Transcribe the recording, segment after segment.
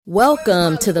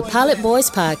Welcome to the Pilot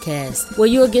Boys Podcast, where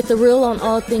you'll get the real on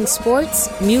all things sports,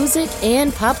 music,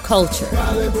 and pop culture.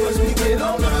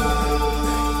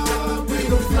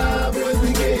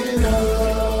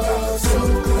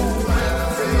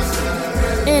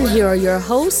 And here are your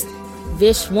hosts,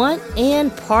 Vishwant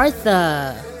and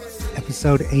Partha.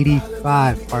 Episode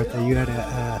 85, Partha. You had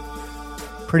a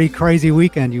pretty crazy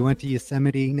weekend. You went to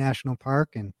Yosemite National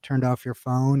Park and turned off your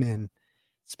phone and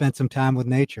spent some time with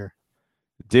nature.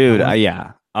 Dude,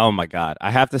 yeah. Oh my God.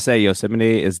 I have to say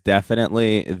Yosemite is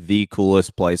definitely the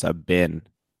coolest place I've been,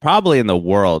 probably in the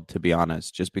world, to be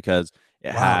honest, just because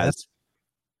it has.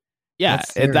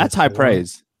 That's high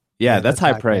praise. Yeah, that's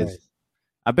high praise.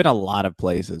 I've been a lot of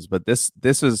places, but this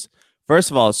was, first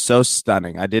of all, so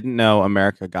stunning. I didn't know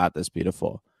America got this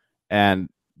beautiful. And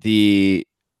the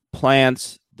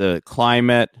plants, the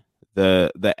climate,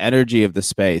 the energy of the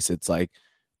space, it's like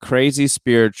crazy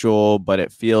spiritual, but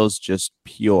it feels just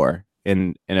pure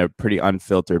in a pretty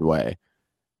unfiltered way.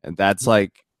 And that's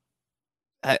like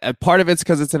part of it's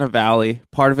because it's in a valley,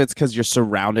 part of it's because you're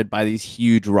surrounded by these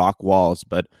huge rock walls,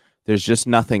 but there's just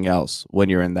nothing else when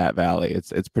you're in that valley.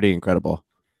 It's pretty incredible.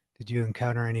 Did you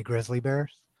encounter any grizzly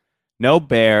bears? No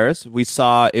bears. We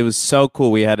saw, it was so cool.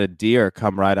 We had a deer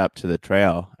come right up to the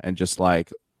trail and just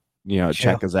like,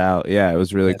 check us out. Yeah, it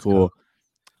was really cool.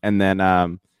 And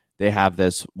then they have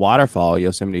this waterfall,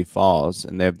 Yosemite Falls,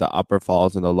 and they have the upper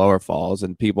falls and the lower falls,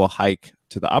 and people hike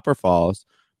to the upper falls.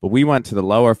 But we went to the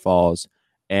lower falls,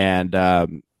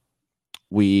 and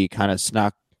we kind of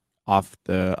snuck off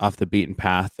the beaten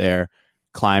path there,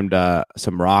 climbed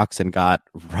some rocks, and got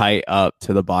right up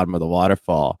to the bottom of the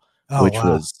waterfall, which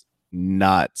was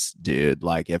nuts, dude.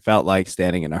 Like, it felt like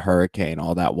standing in a hurricane,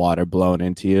 all that water blowing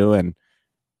into you. And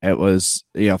it was,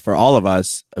 for all of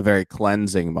us, a very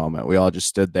cleansing moment. We all just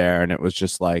stood there, and it was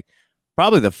just like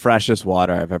probably the freshest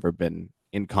water I've ever been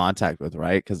in contact with,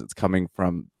 right? Because it's coming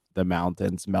from the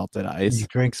mountains, melted ice. You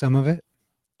drank some of it?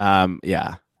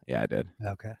 Yeah, I did.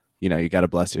 Okay. You got to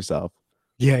bless yourself.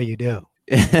 Yeah, you do.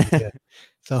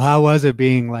 So how was it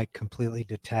being like completely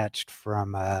detached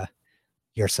from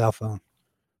your cell phone?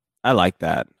 I like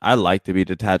that. I like to be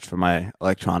detached from my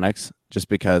electronics, just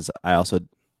because I also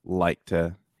like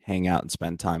to hang out and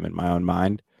spend time in my own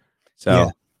mind.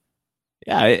 So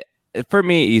for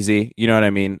me, easy. You know what I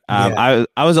mean? I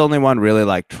was the only one really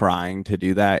like trying to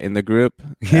do that in the group.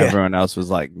 Everyone else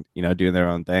was like, doing their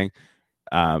own thing.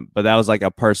 But that was like a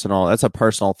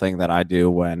personal thing that I do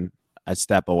when I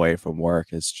step away from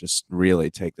work, is just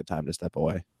really take the time to step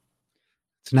away.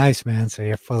 It's nice, man. So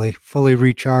you're fully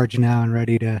recharged now and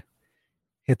ready to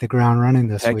hit the ground running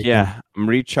this week. Yeah, I'm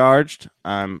recharged.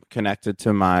 I'm connected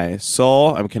to my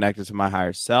soul. I'm connected to my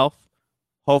higher self.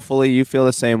 Hopefully you feel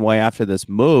the same way after this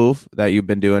move that you've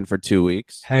been doing for 2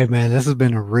 weeks. Hey, man, this has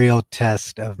been a real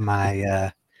test of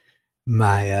my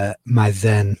my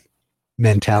Zen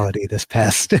mentality these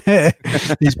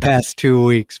past 2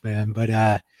 weeks, man.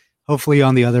 But hopefully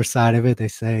on the other side of it, they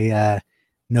say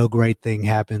no great thing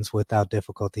happens without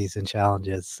difficulties and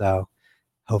challenges. So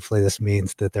hopefully this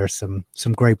means that there's some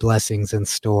great blessings in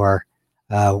store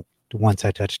once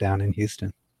I touch down in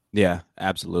Houston. Yeah,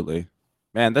 absolutely.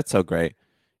 Man, that's so great.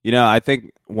 I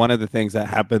think one of the things that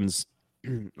happens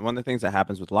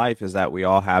with life is that we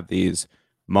all have these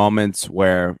moments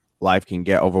where life can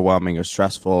get overwhelming or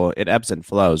stressful. It ebbs and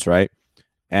flows, right?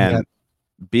 And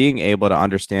being able to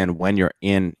understand when you're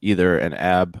in either an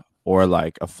ebb or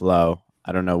like a flow,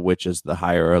 I don't know which is the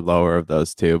higher or lower of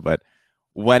those two, but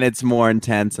when it's more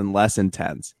intense and less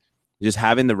intense, just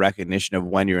having the recognition of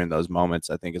when you're in those moments,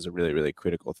 I think, is a really, really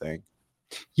critical thing.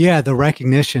 Yeah, the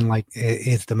recognition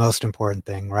is the most important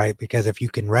thing, right? Because if you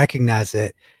can recognize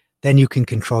it, then you can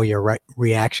control your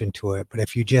reaction to it. But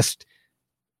if you just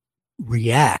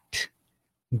react,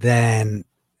 then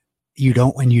you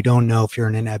don't know if you're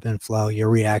in an ebb and flow, your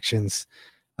reactions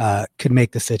could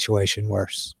make the situation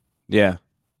worse. Yeah.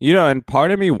 And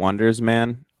part of me wonders,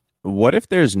 man, what if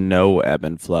there's no ebb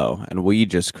and flow and we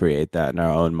just create that in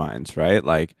our own minds, right?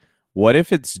 Like, what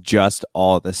if it's just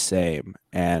all the same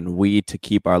and we, to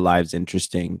keep our lives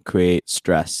interesting, create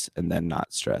stress and then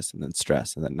not stress and then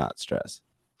stress and then not stress?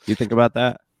 Do you think about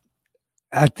that?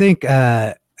 I think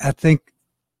I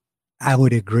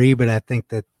would agree, but I think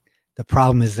that the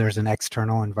problem is there's an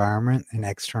external environment and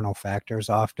external factors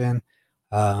often.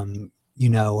 And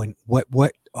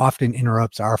what often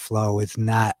interrupts our flow is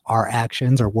not our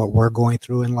actions or what we're going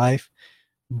through in life,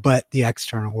 but the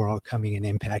external world coming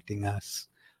and impacting us.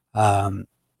 And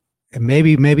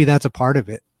maybe that's a part of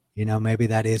it. Maybe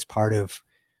that is part of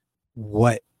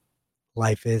what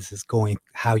life is going,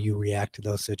 how you react to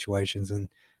those situations. And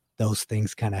those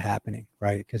things kind of happening,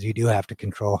 right? Because you do have to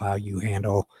control how you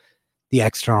handle the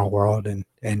external world and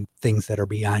things that are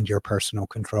beyond your personal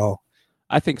control.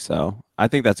 I think so. I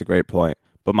think that's a great point.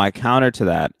 But my counter to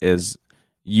that is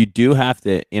you do have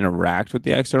to interact with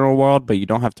the external world, but you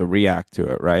don't have to react to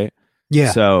it, right?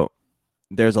 Yeah. So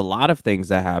there's a lot of things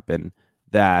that happen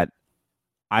that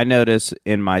I notice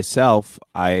in myself.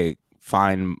 I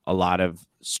find a lot of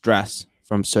stress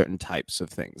from certain types of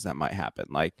things that might happen.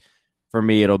 Like for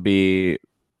me, it'll be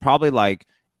probably like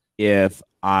if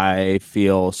I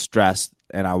feel stressed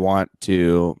and I want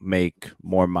to make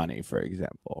more money, for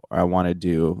example, or I want to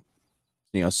do,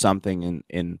 something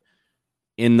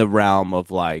in the realm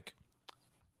of like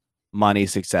money,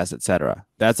 success, etc.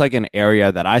 That's like an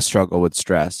area that I struggle with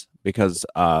stress because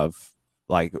of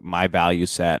like my value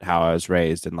set, how I was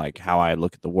raised, and like how I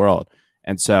look at the world.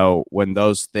 And so when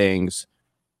those things,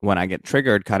 when I get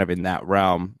triggered kind of in that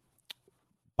realm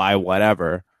by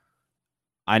whatever,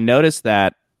 I notice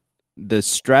that the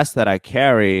stress that I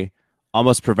carry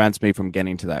almost prevents me from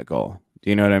getting to that goal. Do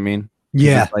you know what I mean?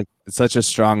 Yeah. It's such a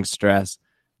strong stress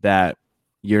that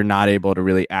you're not able to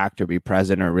really act or be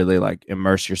present or really like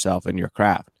immerse yourself in your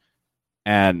craft.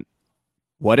 And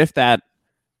what if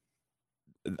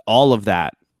all of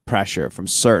that pressure from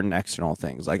certain external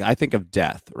things, like I think of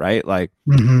death, right? Like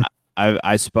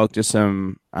I spoke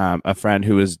to a friend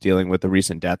who was dealing with a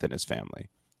recent death in his family.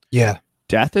 Yeah.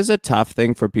 Death is a tough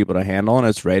thing for people to handle, and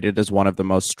it's rated as one of the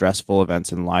most stressful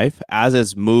events in life, as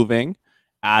is moving,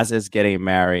 as is getting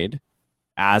married,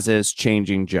 as is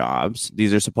changing jobs.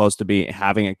 These are supposed to be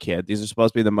having a kid. These are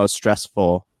supposed to be the most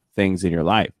stressful things in your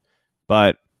life.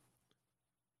 But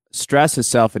stress is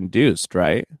self-induced,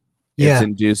 right? Yeah. It's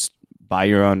induced by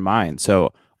your own mind.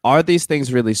 So are these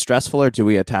things really stressful, or do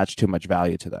we attach too much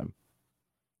value to them?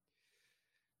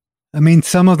 I mean,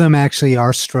 some of them actually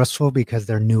are stressful because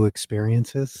they're new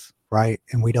experiences, right?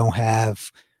 And we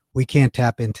can't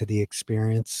tap into the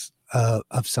experience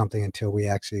of something until we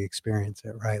actually experience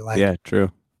it, right? Like, yeah, true.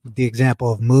 The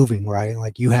example of moving, right?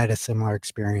 Like you had a similar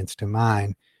experience to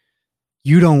mine.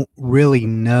 You don't really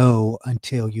know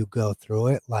until you go through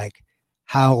it, like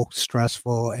how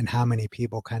stressful and how many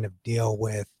people kind of deal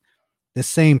with the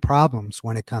same problems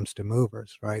when it comes to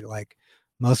movers, right? Like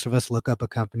most of us look up a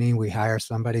company, we hire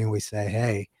somebody and we say,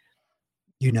 hey,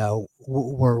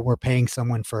 we're paying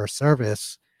someone for a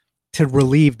service to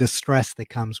relieve the stress that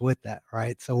comes with that,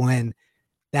 right? So when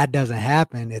that doesn't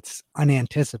happen, it's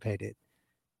unanticipated,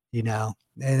 and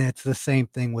it's the same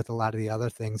thing with a lot of the other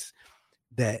things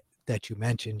that you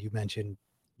mentioned. You mentioned,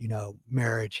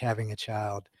 marriage, having a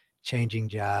child, changing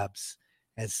jobs,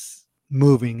 as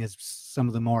moving is some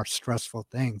of the more stressful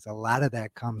things. A lot of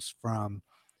that comes from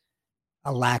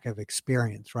a lack of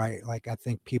experience, right? Like I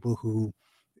think people who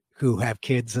have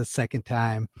kids a second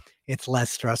time, it's less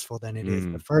stressful than it is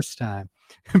the first time.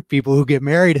 People who get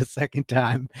married a second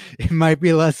time, it might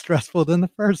be less stressful than the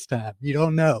first time. You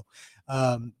don't know.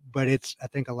 But I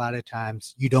think a lot of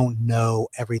times you don't know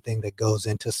everything that goes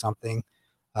into something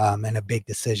and a big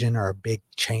decision or a big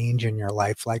change in your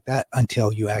life like that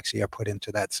until you actually are put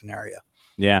into that scenario.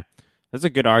 Yeah. That's a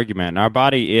good argument. Our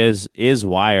body is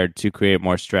wired to create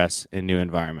more stress in new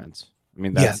environments. I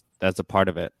mean, that's a part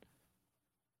of it.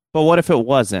 But what if it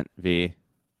wasn't, V?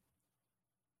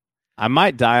 I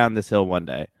might die on this hill one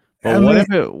day. But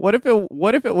what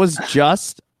if it was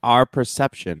just our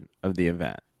perception of the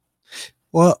event?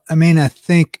 Well, I mean, I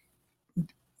think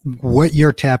what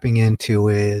you're tapping into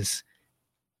is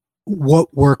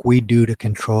what work we do to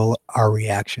control our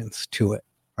reactions to it,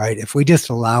 right? If we just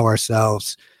allow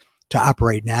ourselves to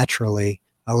operate naturally,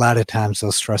 a lot of times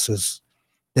those stresses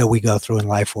that we go through in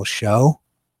life will show.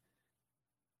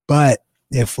 But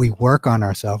if we work on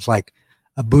ourselves, like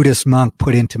a Buddhist monk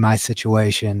put into my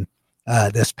situation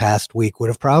this past week would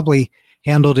have probably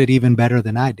handled it even better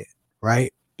than I did,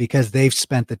 right? Because they've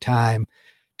spent the time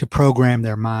to program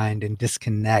their mind and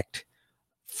disconnect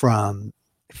from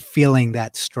feeling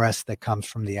that stress that comes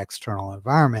from the external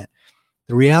environment.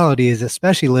 The reality is,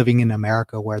 especially living in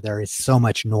America where there is so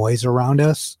much noise around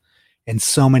us and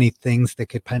so many things that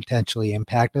could potentially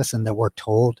impact us and that we're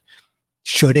told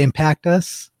should impact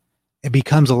us, it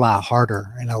becomes a lot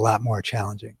harder and a lot more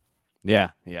challenging. Yeah,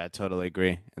 I totally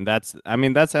agree. And that's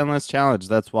endless challenge.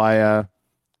 That's why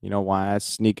why I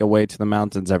sneak away to the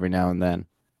mountains every now and then.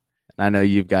 And I know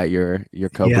you've got your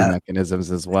coping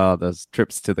mechanisms as well, those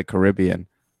trips to the Caribbean.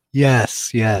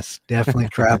 Yes, definitely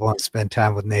travel and spend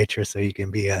time with nature so you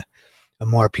can be a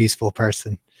more peaceful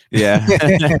person. Yeah.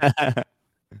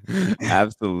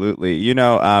 Absolutely.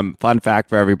 Fun fact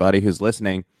for everybody who's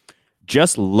listening,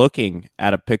 just looking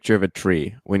at a picture of a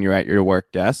tree when you're at your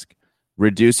work desk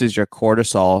reduces your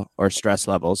cortisol or stress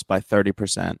levels by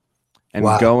 30%. And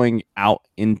Wow. going out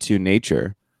into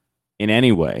nature in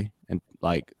any way, and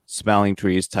like smelling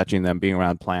trees, touching them, being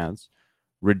around plants,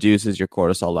 reduces your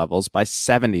cortisol levels by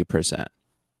 70%.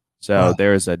 So Wow.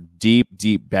 there is a deep,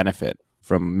 deep benefit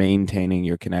from maintaining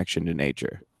your connection to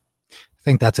nature. I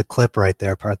think that's a clip right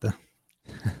there, Partha.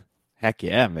 Heck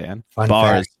yeah, man. Fun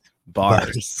Bars. Now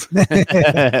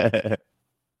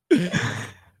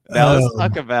let's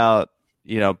talk about,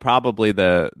 probably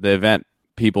the event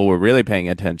people were really paying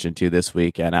attention to this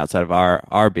weekend outside of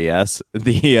our BS,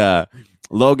 the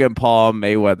Logan Paul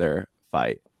Mayweather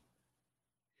fight.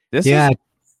 You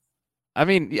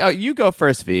go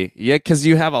first, V. Yeah, because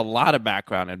you have a lot of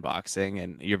background in boxing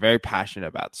and you're very passionate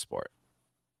about the sport.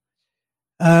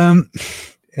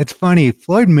 It's funny,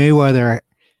 Floyd Mayweather,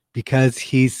 because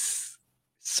he's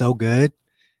so good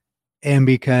and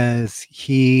because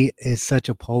he is such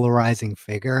a polarizing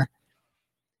figure,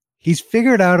 he's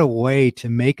figured out a way to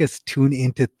make us tune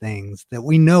into things that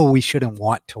we know we shouldn't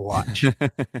want to watch.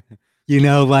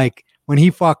 Like when he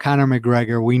fought Conor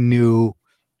McGregor, we knew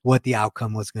what the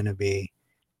outcome was going to be.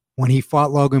 When he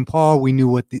fought Logan Paul, we knew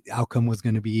what the outcome was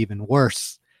going to be even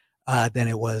worse than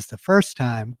it was the first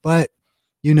time. But,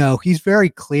 he's very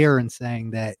clear in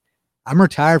saying that I'm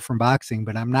retired from boxing,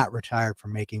 but I'm not retired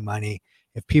from making money.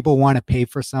 If people want to pay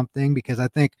for something, because I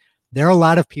think there are a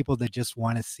lot of people that just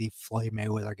want to see Floyd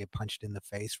Mayweather get punched in the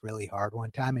face really hard one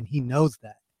time, and he knows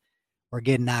that, or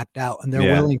get knocked out, and they're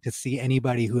willing to see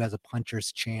anybody who has a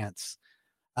puncher's chance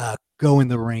go in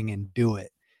the ring and do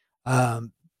it.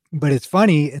 But it's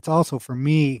funny. It's also, for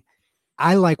me,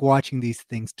 I like watching these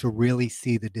things to really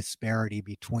see the disparity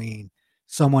between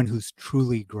someone who's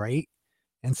truly great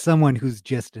and someone who's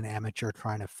just an amateur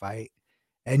trying to fight.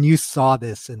 And you saw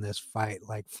this in this fight.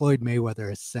 Like Floyd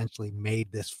Mayweather essentially made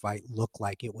this fight look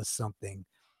like it was something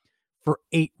for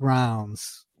 8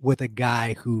 rounds with a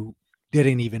guy who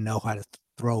didn't even know how to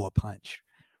throw a punch,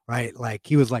 right? Like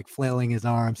he was like flailing his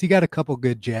arms. He got a couple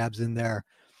good jabs in there,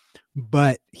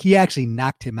 but he actually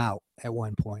knocked him out at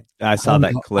one point. I saw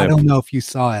that clip. I don't know if you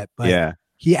saw it, but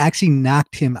he actually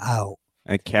knocked him out.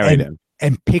 And carried him.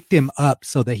 And picked him up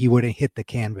so that he wouldn't hit the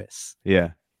canvas.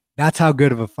 Yeah. That's how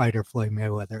good of a fighter Floyd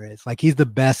Mayweather is. Like he's the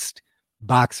best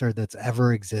boxer that's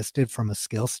ever existed from a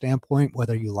skill standpoint,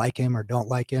 whether you like him or don't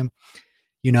like him.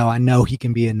 I know he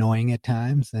can be annoying at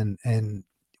times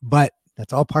but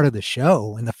that's all part of the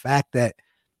show. And the fact that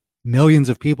millions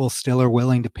of people still are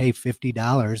willing to pay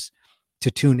 $50 to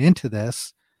tune into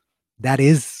this, that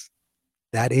is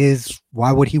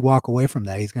why would he walk away from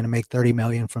that? He's going to make $30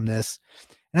 million from this.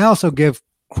 And I also give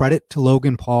credit to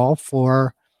Logan Paul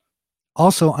for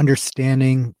also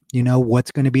understanding,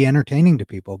 what's going to be entertaining to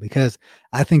people, because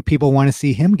I think people want to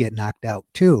see him get knocked out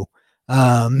too.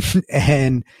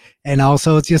 And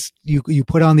also it's just, you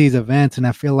put on these events, and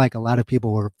I feel like a lot of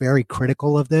people were very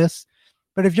critical of this,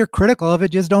 but if you're critical of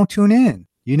it, just don't tune in,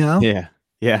 Yeah.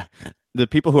 Yeah. The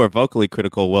people who are vocally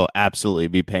critical will absolutely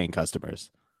be paying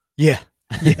customers. Yeah.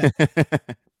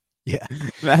 Yeah.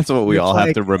 That's what we all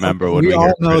have to remember when we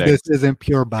all know this isn't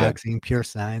pure boxing, pure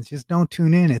science. Just don't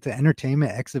tune in. It's an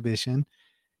entertainment exhibition.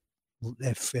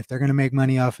 If they're going to make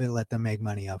money off it, let them make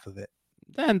money off of it.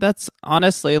 Then that's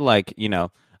honestly like,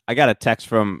 I got a text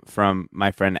from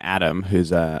my friend Adam,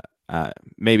 who's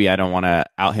maybe I don't want to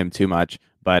out him too much,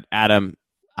 but Adam,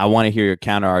 I want to hear your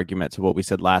counter argument to what we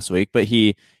said last week. But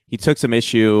he took some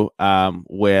issue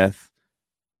with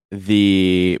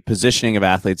the positioning of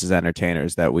athletes as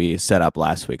entertainers that we set up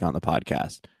last week on the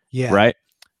podcast. Yeah. Right.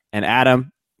 And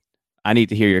Adam, I need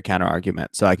to hear your counter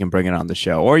argument so I can bring it on the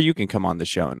show, or you can come on the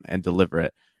show and deliver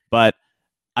it. But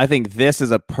I think this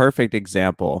is a perfect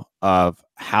example of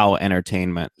how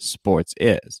entertainment sports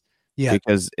is. Yeah.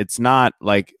 Because it's not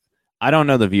like, I don't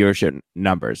know the viewership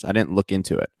numbers. I didn't look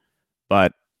into it,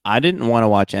 but I didn't want to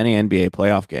watch any NBA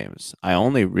playoff games. I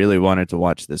only really wanted to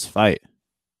watch this fight.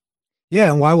 Yeah,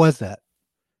 and why was that?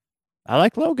 I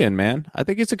like Logan, man. I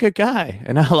think he's a good guy,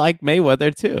 and I like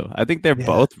Mayweather too. I think they're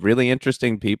both really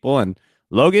interesting people, and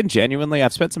Logan, genuinely,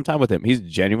 I've spent some time with him. He's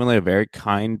genuinely a very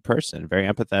kind person, very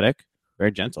empathetic,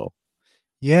 very gentle.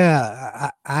 Yeah,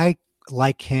 I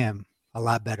like him a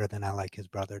lot better than I like his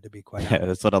brother, to be quite honest.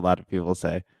 That's what a lot of people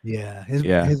say. Yeah,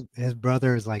 his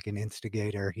brother is like an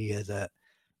instigator. He is a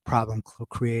problem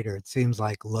creator. It seems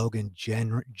like Logan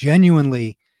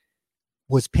genuinely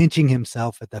was pinching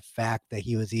himself at the fact that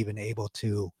he was even able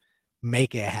to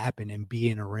make it happen and be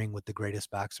in a ring with the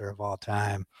greatest boxer of all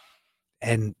time.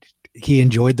 And he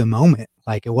enjoyed the moment.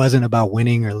 Like, it wasn't about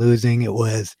winning or losing. It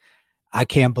was, I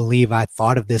can't believe I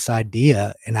thought of this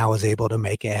idea and I was able to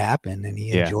make it happen, and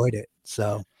he enjoyed it.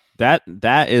 So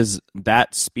that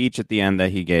speech at the end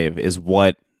that he gave is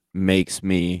what makes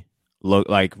me look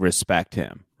like respect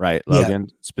him, right,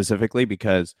 Logan, specifically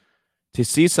because to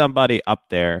see somebody up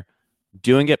there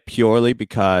doing it purely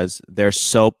because they're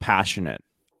so passionate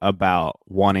about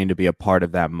wanting to be a part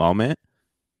of that moment,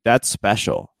 that's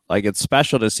special. Like, it's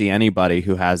special to see anybody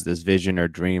who has this vision or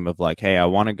dream of like, hey, I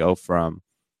want to go from,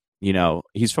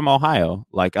 he's from Ohio,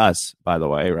 like us, by the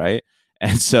way, right?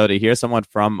 And so to hear someone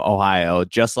from Ohio,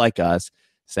 just like us,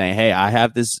 saying, hey, I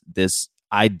have this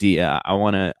idea. I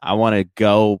want to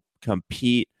go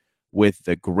compete with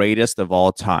the greatest of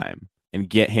all time and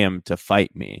get him to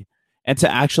fight me, and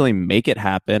to actually make it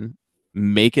happen,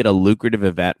 make it a lucrative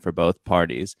event for both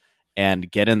parties,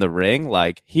 and get in the ring.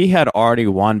 Like, he had already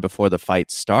won before the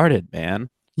fight started, man.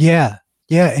 Yeah.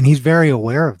 And he's very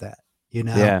aware of that,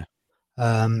 Yeah.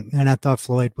 And I thought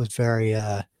Floyd was very,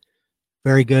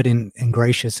 very good and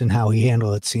gracious in how he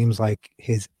handled it. Seems like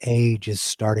his age is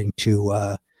starting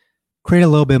to create a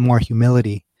little bit more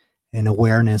humility and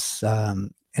awareness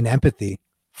and empathy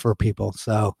for people.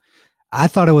 So I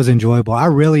thought it was enjoyable. I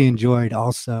really enjoyed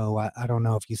also, I don't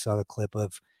know if you saw the clip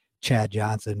of Chad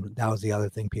Johnson. That was the other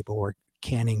thing people were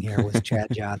canning here, was Chad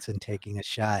Johnson taking a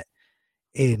shot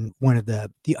in one of the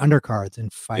undercards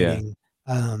and fighting.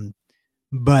 Yeah.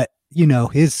 But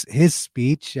his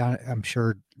speech, I'm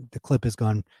sure the clip has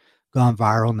gone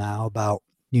viral now, about,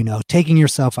 taking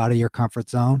yourself out of your comfort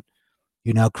zone,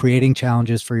 creating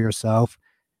challenges for yourself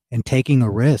and taking a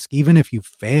risk. Even if you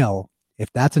fail,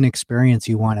 if that's an experience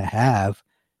you want to have,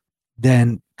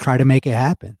 then try to make it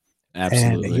happen.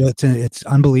 Absolutely. And it's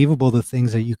unbelievable the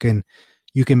things that you can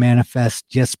manifest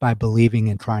just by believing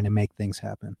and trying to make things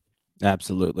happen.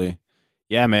 Absolutely.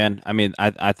 Yeah, man. I mean,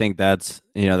 I think that's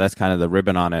kind of the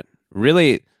ribbon on it.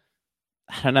 Really,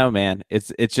 I don't know, man.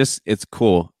 It's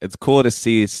cool. It's cool to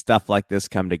see stuff like this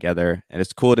come together, and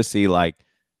it's cool to see, like,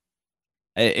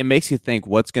 it makes you think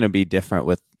what's going to be different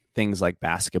with things like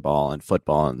basketball and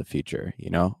football in the future.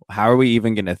 How are we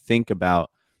even going to think about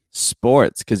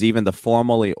sports? Because even the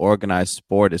formally organized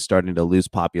sport is starting to lose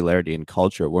popularity in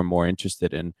culture. We're more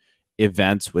interested in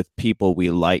events with people we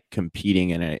like competing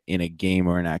in a game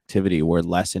or an activity. We're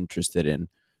less interested in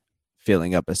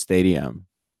filling up a stadium.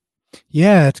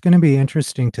 Yeah, it's going to be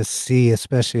interesting to see,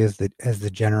 especially as the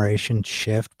generation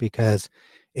shift, because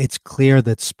it's clear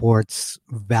that sports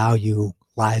value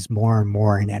lies more and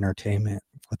more in entertainment,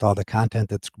 with all the content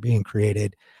that's being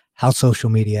created, how social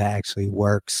media actually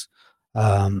works.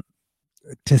 To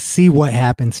see what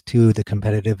happens to the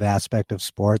competitive aspect of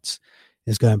sports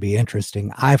is going to be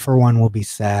interesting. I, for one, will be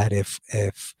sad if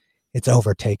it's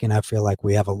overtaken. I feel like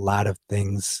we have a lot of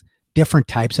things, different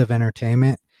types of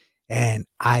entertainment, and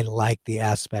I like the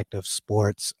aspect of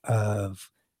sports of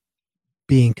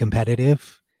being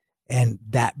competitive and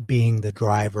that being the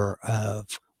driver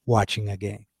of watching a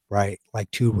game, right?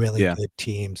 Like two really good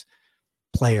teams,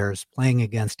 players playing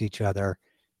against each other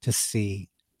to see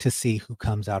who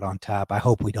comes out on top. I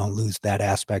hope we don't lose that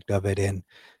aspect of it in,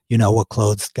 what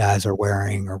clothes guys are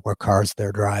wearing or what cars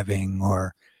they're driving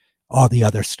or all the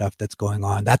other stuff that's going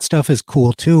on. That stuff is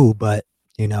cool too, but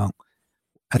I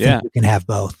think we can have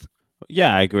both.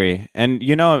 Yeah, I agree. And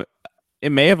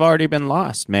it may have already been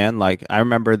lost, man. Like, I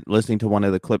remember listening to one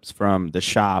of the clips from The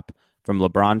Shop from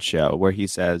LeBron's show where he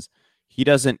says he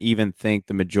doesn't even think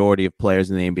the majority of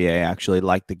players in the NBA actually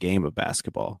like the game of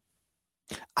basketball.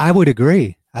 I would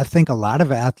agree. I think a lot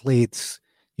of athletes,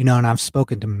 and I've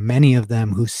spoken to many of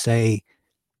them who say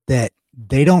that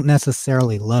they don't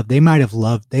necessarily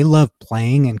they love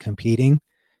playing and competing,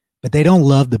 but they don't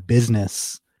love the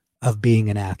business of being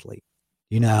an athlete,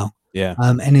 Yeah.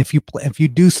 And if you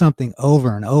do something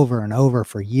over and over and over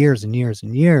for years and years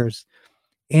and years,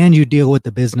 and you deal with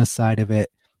the business side of it,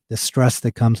 the stress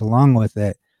that comes along with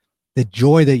it, the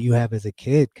joy that you have as a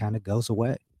kid kind of goes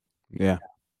away. Yeah.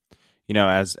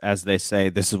 As they say,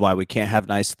 this is why we can't have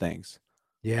nice things.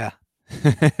 Yeah.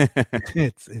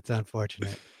 It's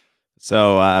unfortunate.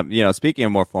 So, speaking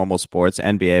of more formal sports,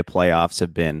 NBA playoffs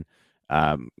have been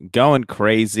going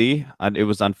crazy. It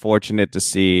was unfortunate to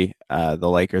see the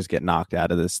Lakers get knocked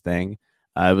out of this thing.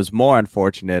 It was more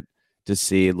unfortunate to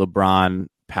see LeBron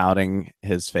pouting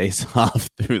his face off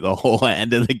through the whole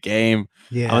end of the game.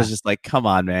 Yeah. I was just like, come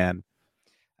on, man.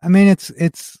 I mean,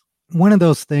 it's one of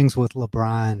those things with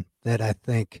LeBron that I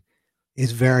think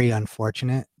is very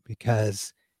unfortunate,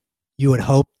 because you would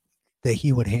hope that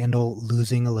he would handle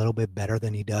losing a little bit better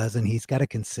than he does. And he's got a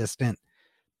consistent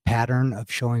pattern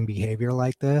of showing behavior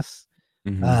like this.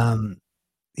 Mm-hmm.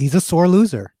 He's a sore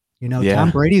loser.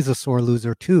 Tom Brady's a sore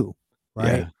loser too,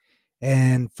 right? Yeah.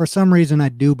 And for some reason, I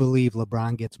do believe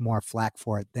LeBron gets more flack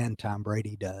for it than Tom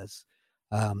Brady does.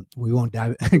 We won't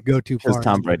go too far. Because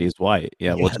Tom Brady's white.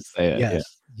 Yeah, we'll just say it.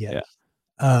 Yes.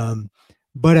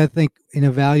 But I think in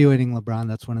evaluating LeBron,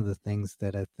 that's one of the things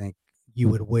that I think you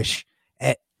would wish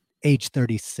at age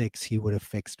 36 he would have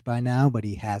fixed by now, but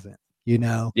he hasn't,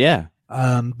 Yeah.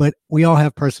 But we all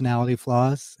have personality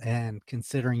flaws, and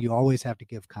considering you always have to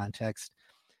give context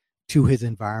to his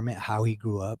environment, how he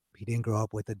grew up. He didn't grow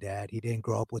up with a dad. He didn't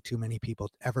grow up with too many people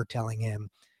ever telling him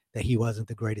that he wasn't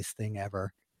the greatest thing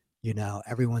ever.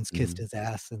 Everyone's kissed his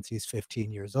ass since he's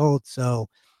 15 years old. So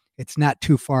it's not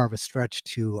too far of a stretch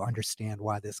to understand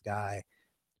why this guy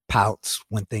pouts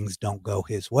when things don't go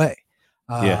his way.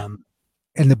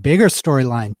 And the bigger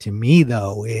storyline to me,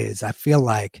 though, is I feel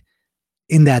like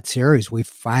in that series, we've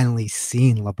finally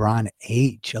seen LeBron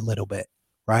age a little bit,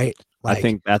 right? Like, I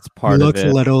think that's part of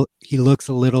it. He looks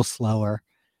a little slower.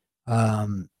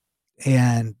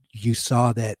 And you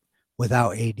saw that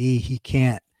without AD, he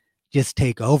can't just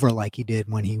take over like he did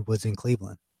when he was in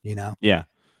Cleveland, Yeah.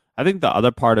 I think the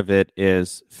other part of it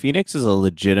is Phoenix is a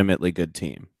legitimately good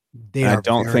team. I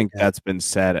don't think that's been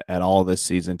said at all this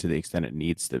season to the extent it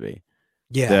needs to be.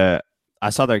 Yeah. I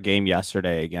saw their game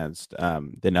yesterday against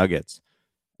the Nuggets,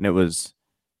 and it was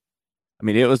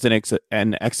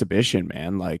an exhibition,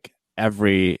 man. Like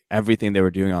everything they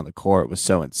were doing on the court was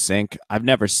so in sync. I've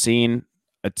never seen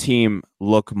a team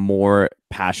look more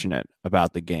passionate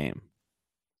about the game.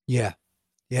 Yeah.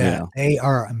 They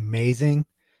are amazing.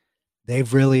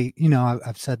 They've really,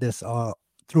 I've said this all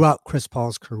throughout Chris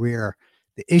Paul's career.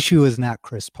 The issue is not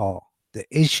Chris Paul. The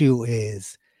issue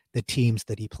is the teams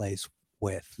that he plays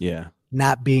with. Yeah.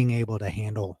 Not being able to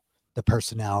handle the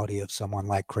personality of someone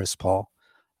like Chris Paul.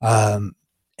 And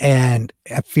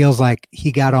it feels like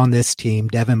he got on this team.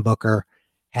 Devin Booker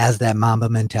has that Mamba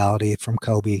mentality from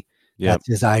Kobe. Yep. That's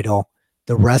his idol.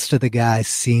 The rest of the guys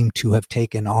seem to have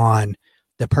taken on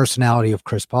the personality of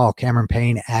Chris Paul. Cameron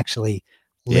Payne actually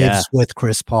lives with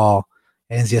Chris Paul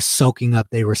and is just soaking up.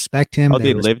 They respect him. Oh,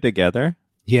 they live together?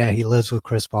 Yeah, he lives with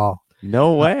Chris Paul.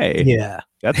 No way. Yeah.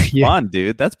 That's fun,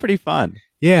 dude. That's pretty fun.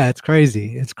 Yeah, it's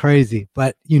crazy. It's crazy.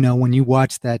 But, when you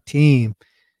watch that team,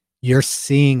 you're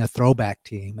seeing a throwback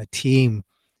team, a team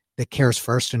that cares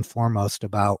first and foremost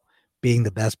about being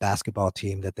the best basketball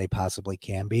team that they possibly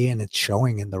can be. And it's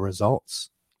showing in the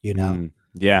results,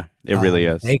 Yeah, it really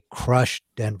is. They crushed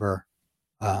Denver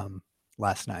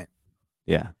last night.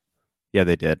 Yeah. Yeah,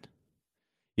 they did.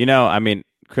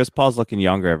 Chris Paul's looking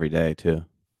younger every day too.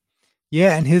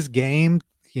 Yeah, and his game,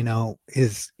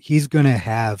 he's going to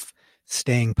have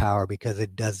staying power because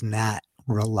it does not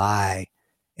rely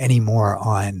anymore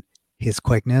on his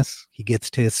quickness. He gets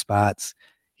to his spots.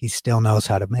 He still knows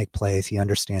how to make plays. He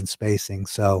understands spacing.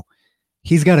 So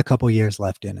he's got a couple years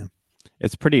left in him.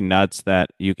 It's pretty nuts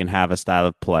that you can have a style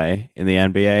of play in the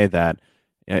NBA that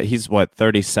he's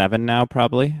 37 now,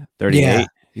 probably 38. Yeah.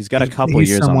 He's got a couple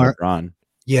years on LeBron.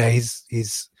 Yeah, he's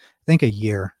I think a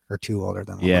year or two older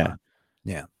than LeBron.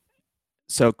 Yeah.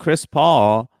 So Chris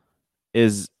Paul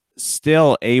is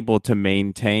still able to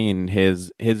maintain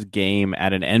his game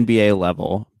at an NBA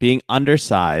level, being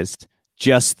undersized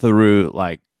just through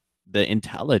like the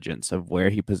intelligence of where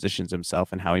he positions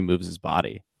himself and how he moves his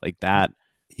body. Like that.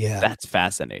 Yeah. That's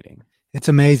fascinating. It's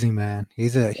amazing, man.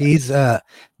 He's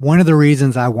one of the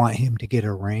reasons I want him to get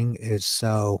a ring is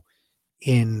so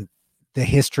in the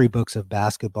history books of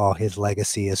basketball, his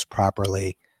legacy is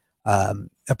properly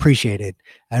appreciated.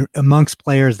 And amongst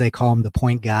players, they call him the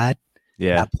point god.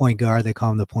 Yeah. Not point guard, they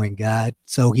call him the point god.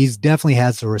 So he's definitely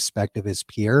has the respect of his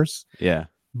peers. Yeah.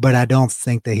 But I don't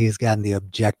think that he's gotten the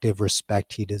objective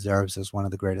respect he deserves as one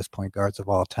of the greatest point guards of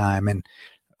all time. And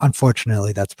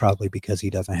unfortunately, that's probably because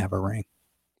he doesn't have a ring.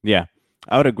 Yeah,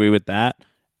 I would agree with that.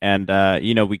 And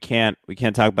we can't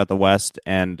talk about the West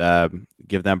and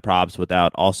give them props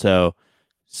without also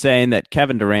saying that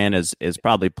Kevin Durant is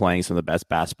probably playing some of the best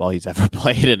basketball he's ever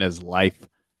played in his life.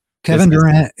 Kevin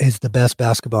Durant is the best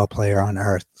basketball player on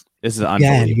earth. This is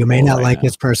unbelievable. Again, you may not like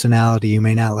his personality, you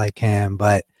may not like him,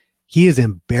 but he is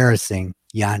embarrassing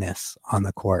Giannis on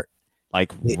the court.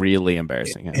 Like really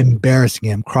embarrassing him. Embarrassing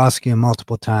him, crossing him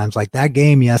multiple times. Like that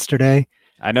game yesterday.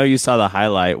 I know you saw the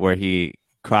highlight where he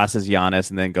crosses Giannis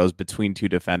and then goes between two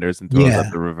defenders and throws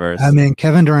up the reverse. I mean,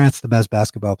 Kevin Durant's the best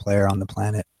basketball player on the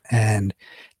planet. And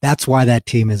that's why that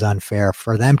team is unfair.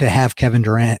 For them to have Kevin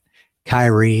Durant,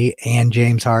 Kyrie, and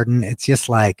James Harden, it's just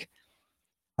like,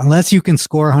 unless you can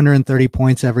score 130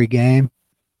 points every game,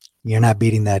 you're not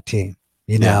beating that team.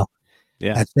 You know?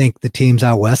 Yeah. I think the teams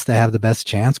out west that have the best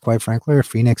chance, quite frankly, are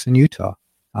Phoenix and Utah.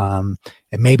 And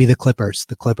maybe the Clippers.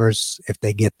 The Clippers, if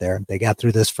they get there, they got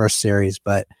through this first series,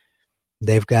 but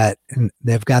they've got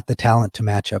the talent to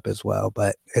match up as well.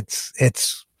 But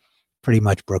it's pretty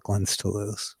much Brooklyn's to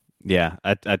lose. Yeah,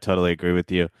 I totally agree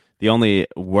with you. The only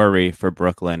worry for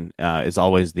Brooklyn is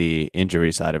always the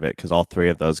injury side of it, because all three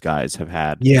of those guys have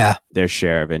had their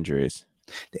share of injuries.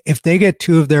 If they get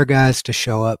two of their guys to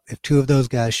show up, if two of those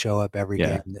guys show up every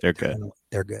game, they're good.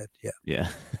 They're good. Yeah.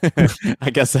 I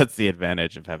guess that's the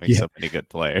advantage of having so many good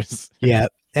players. Yeah.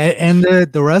 And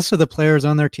the rest of the players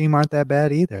on their team aren't that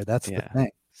bad either. That's the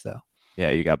thing. So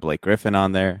yeah, you got Blake Griffin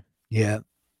on there. Yeah.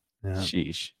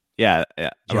 Sheesh. Yeah.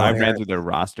 I ran through their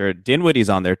roster. Dinwiddie's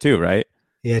on there too, right?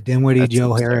 Yeah, Dinwiddie,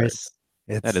 Joe Harris.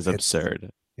 That is absurd.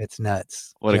 It's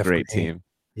nuts. What a great team.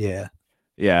 Yeah.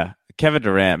 Yeah. Kevin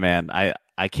Durant, man,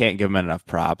 I can't give him enough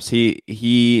props.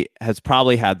 He has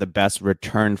probably had the best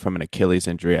return from an Achilles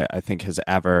injury I think has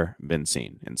ever been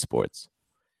seen in sports.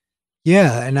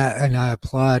 Yeah, and I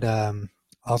applaud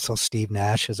also Steve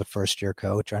Nash as a first-year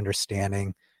coach,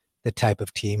 understanding the type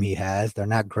of team he has. They're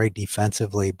not great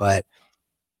defensively, but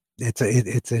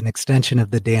it's an extension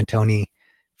of the D'Antoni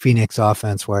Phoenix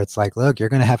offense, where it's like, look, you're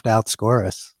going to have to outscore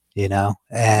us,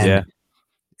 and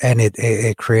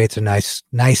it creates a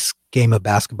nice game of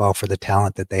basketball for the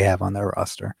talent that they have on their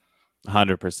roster.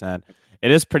 100%.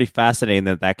 It is pretty fascinating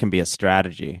that can be a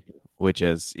strategy, which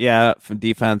is, for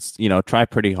defense, try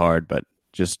pretty hard, but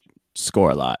just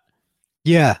score a lot.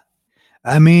 Yeah.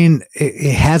 I mean,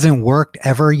 it hasn't worked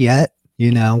ever yet,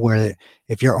 where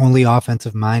if you're only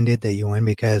offensive minded that you win,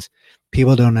 because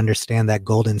people don't understand that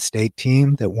Golden State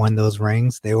team that won those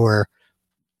rings. They were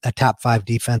a top 5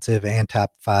 defensive and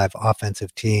top 5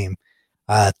 offensive team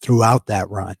throughout that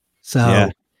run. So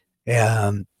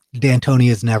D'Antoni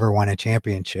has never won a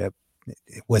championship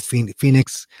with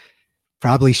Phoenix.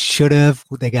 Probably should have.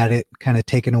 They got it kind of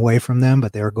taken away from them,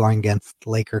 but they were going against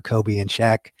Laker, Kobe, and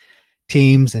Shaq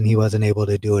teams, and he wasn't able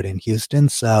to do it in Houston.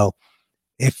 So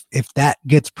if that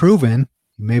gets proven,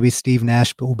 maybe Steve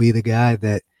Nash will be the guy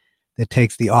that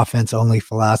takes the offense-only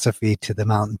philosophy to the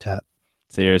mountaintop.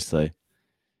 Seriously.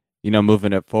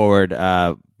 Moving it forward,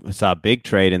 we saw a big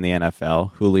trade in the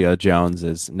NFL. Julio Jones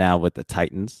is now with the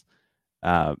Titans.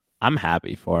 I'm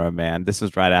happy for him, man. This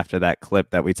was right after that clip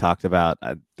that we talked about.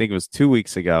 I think it was 2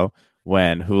 weeks ago,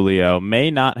 when Julio may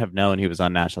not have known he was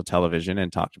on national television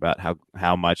and talked about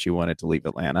how much he wanted to leave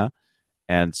Atlanta.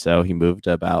 And so he moved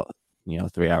about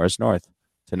 3 hours north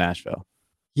to Nashville.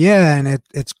 Yeah, and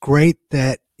it's great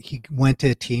that he went to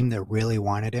a team that really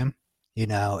wanted him.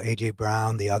 A.J.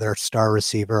 Brown, the other star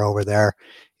receiver over there,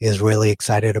 is really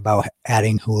excited about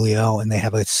adding Julio, and they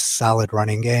have a solid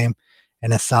running game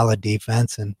and a solid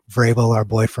defense. And Vrabel, our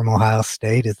boy from Ohio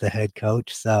State, is the head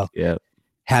coach. So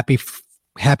happy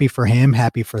for him,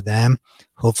 happy for them.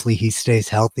 Hopefully he stays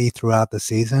healthy throughout the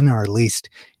season, or at least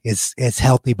is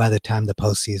healthy by the time the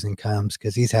postseason comes,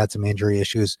 because he's had some injury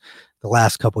issues the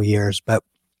last couple years. But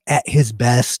at his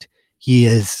best, he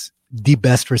is the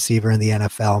best receiver in the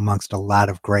NFL amongst a lot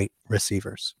of great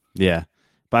receivers. Yeah.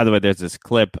 By the way, there's this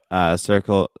clip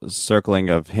circling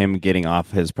of him getting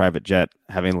off his private jet,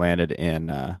 having landed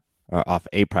or off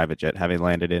a private jet, having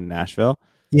landed in Nashville.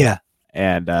 Yeah.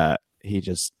 And he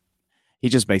just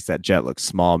makes that jet look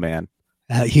small, man.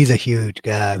 He's a huge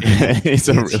guy. He's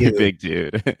a really huge. Big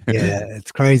dude. Yeah,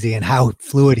 it's crazy, and how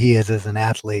fluid he is as an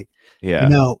athlete. Yeah.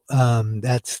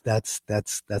 That's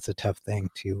a tough thing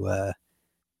to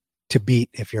beat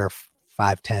if you're a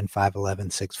 5'10", 5'11",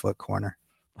 6-foot corner.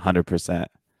 100%.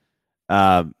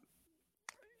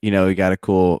 We got a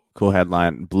cool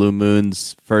headline. Blue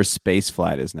Moon's first space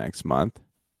flight is next month.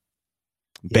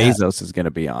 Yeah. Bezos is going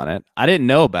to be on it. I didn't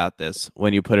know about this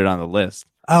when you put it on the list.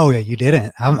 Oh yeah, you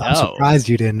didn't. I'm surprised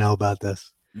you didn't know about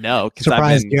this. No,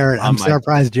 surprised Jared. I'm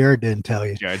surprised Jared didn't tell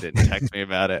you. Jared didn't text me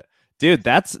about it. Dude,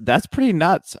 that's pretty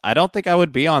nuts. I don't think I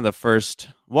would be on the first.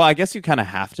 Well, I guess you kind of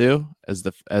have to as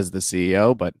the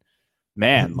CEO, but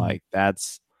man, I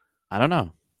don't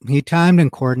know. He timed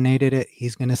and coordinated it.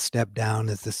 He's going to step down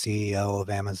as the CEO of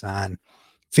Amazon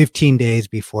 15 days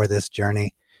before this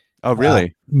journey. Oh,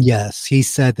 really? Yes. He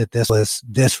said that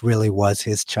this really was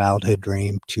his childhood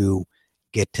dream to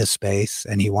get to space,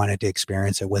 and he wanted to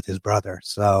experience it with his brother.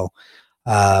 So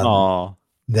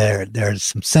there's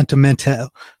some sentimental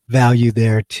value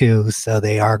there too. So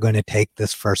they are going to take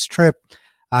this first trip.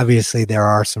 Obviously, there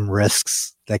are some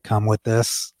risks that come with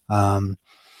this.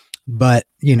 But,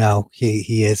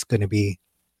 he is going to be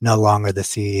no longer the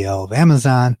CEO of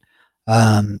Amazon.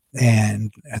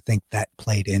 And I think that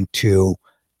played into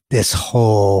this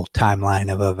whole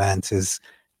timeline of events, is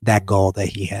that goal that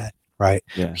he had, right?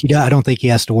 Yeah. I don't think he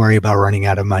has to worry about running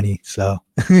out of money. So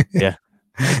yeah,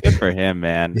 good for him,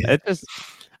 man. Yeah. It just,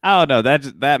 I don't know,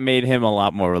 that made him a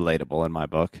lot more relatable in my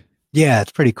book. Yeah,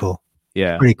 it's pretty cool.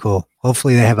 Yeah, pretty cool.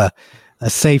 Hopefully they have a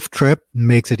safe trip,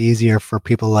 makes it easier for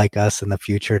people like us in the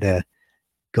future to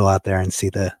go out there and see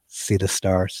the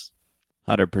stars.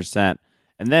 100%.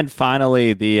 And then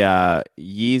finally, the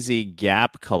Yeezy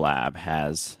Gap collab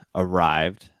has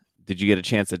arrived. Did you get a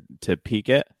chance to peek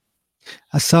it?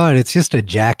 I saw it. It's just a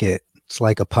jacket. It's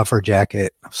like a puffer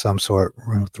jacket of some sort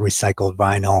with recycled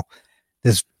vinyl.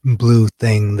 This blue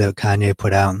thing that Kanye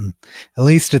put out. And at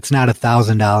least it's not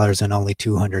 $1,000 and only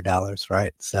 $200,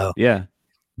 right? So yeah,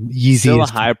 Yeezy still a is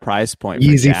high price point.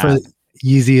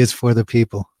 Yeezy is for the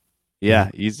people. Yeah,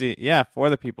 Yeezy. Yeah, for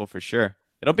the people for sure.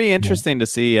 It'll be interesting to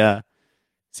see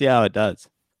how it does.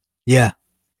 Yeah,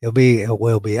 it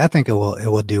will be. I think it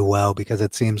will do well because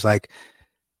it seems like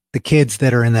the kids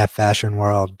that are in that fashion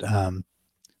world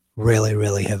really,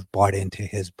 really have bought into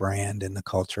his brand and the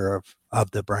culture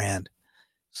of the brand.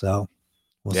 So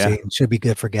we'll see. It should be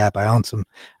good for Gap. I own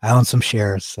some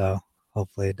shares, so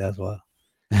hopefully it does well.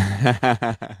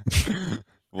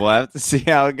 We'll have to see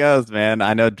how it goes, man.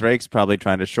 I know Drake's probably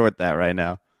trying to short that right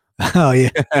now. Oh yeah.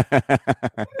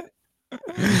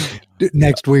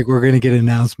 Next week we're going to get an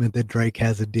announcement that Drake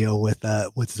has a deal with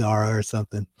Zara or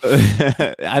something.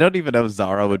 I don't even know if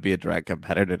Zara would be a direct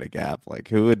competitor to Gap. Like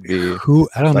who would be?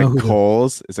 I don't know. Who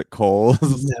Kohl's? Is it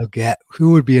Kohl's? No, Gap.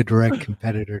 Who would be a direct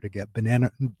competitor to Gap?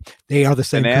 Banana. They are the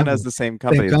same. Banana's the same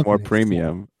company. It's more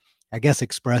premium. I guess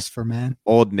Express for men.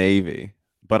 Old Navy,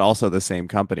 but also the same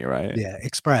company, right? Yeah,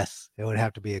 Express. It would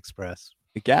have to be Express.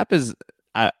 Gap is,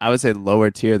 I would say,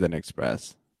 lower tier than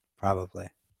Express. Probably.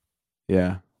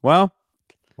 Yeah. Well,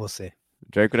 we'll see.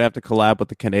 Drake would have to collab with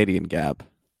the Canadian Gap.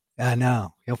 I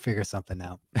know. He'll figure something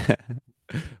out.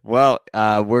 Well,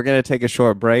 we're going to take a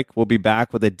short break. We'll be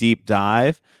back with a deep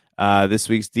dive. This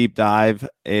week's deep dive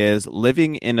is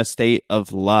living in a state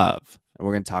of love. And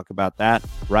we're going to talk about that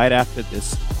right after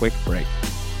this quick break.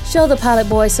 Show the Pilot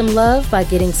Boys some love by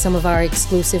getting some of our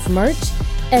exclusive merch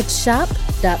at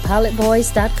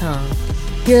shop.pilotboys.com.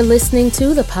 You're listening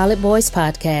to the Pilot Boys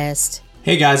Podcast.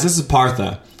 Hey guys, this is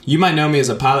Partha. You might know me as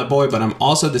a Pilot Boy, but I'm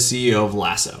also the CEO of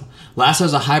Lasso. Lasso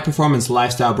is a high-performance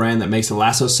lifestyle brand that makes the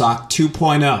Lasso Sock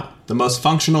 2.0, the most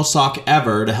functional sock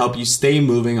ever to help you stay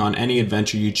moving on any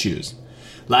adventure you choose.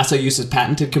 Lasso uses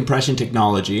patented compression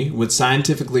technology with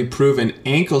scientifically proven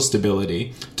ankle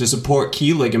stability to support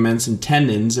key ligaments and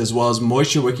tendons, as well as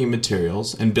moisture-wicking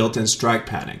materials and built-in strike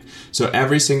padding, so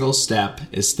every single step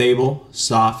is stable,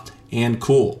 soft, and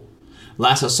cool.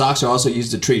 Lasso socks are also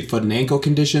used to treat foot and ankle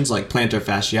conditions like plantar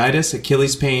fasciitis,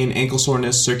 Achilles pain, ankle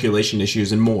soreness, circulation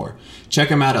issues, and more. Check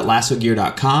them out at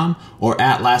lassogear.com or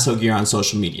at Lasso Gear on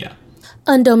social media.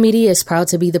 Undo Media is proud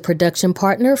to be the production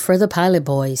partner for the Pilot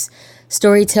Boys.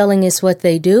 Storytelling is what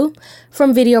they do.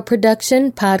 From video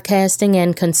production, podcasting,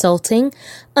 and consulting,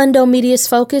 Undo Media's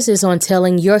focus is on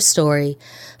telling your story.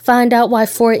 Find out why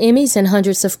 4 Emmys and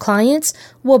hundreds of clients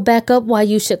will back up why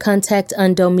you should contact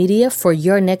Undo Media for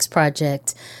your next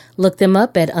project. Look them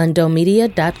up at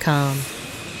undomedia.com.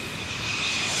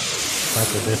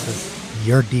 This is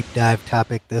your deep dive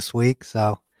topic this week,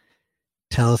 so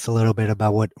tell us a little bit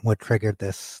about what triggered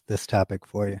this topic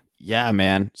for you. Yeah,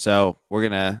 man. So we're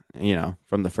going to,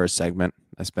 from the first segment,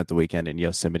 I spent the weekend in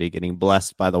Yosemite getting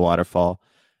blessed by the waterfall.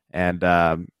 And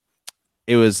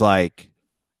it was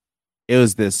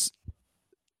this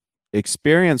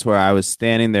experience where I was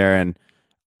standing there and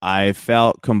I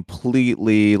felt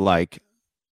completely like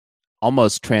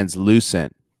almost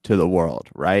translucent to the world,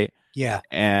 right? Yeah.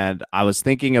 And I was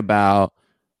thinking about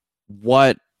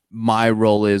what my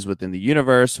role is within the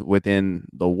universe, within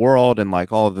the world, and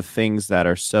like all of the things that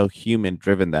are so human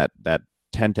driven that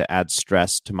tend to add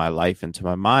stress to my life and to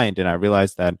my mind. And I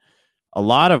realized that a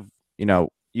lot of, you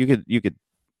could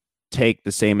take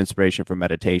the same inspiration from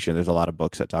meditation. There's a lot of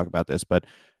books that talk about this, but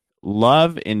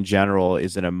love in general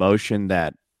is an emotion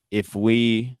that if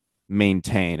we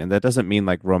maintain, and that doesn't mean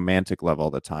like romantic love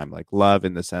all the time, like love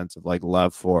in the sense of like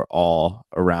love for all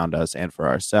around us and for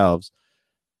ourselves.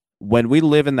 When we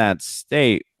live in that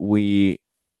state, we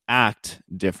act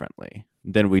differently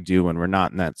than we do when we're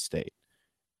not in that state.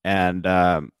 And,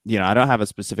 I don't have a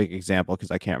specific example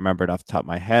because I can't remember it off the top of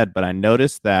my head, but I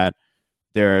noticed that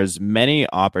there's many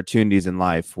opportunities in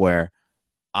life where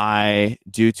I,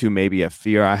 due to maybe a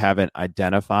fear I haven't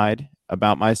identified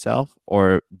about myself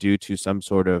or due to some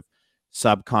sort of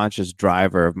subconscious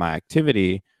driver of my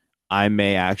activity, I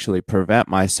may actually prevent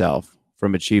myself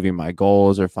from achieving my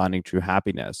goals or finding true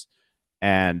happiness.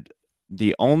 And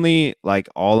the only like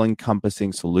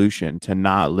all-encompassing solution to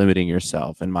not limiting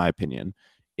yourself, in my opinion,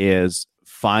 is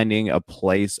finding a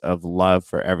place of love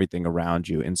for everything around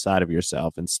you inside of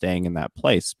yourself and staying in that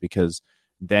place, because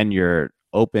then you're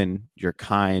open, you're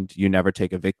kind, you never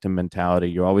take a victim mentality.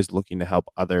 You're always looking to help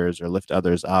others or lift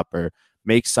others up or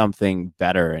make something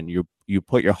better. And you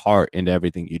put your heart into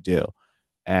everything you do.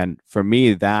 And for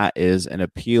me, that is an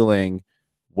appealing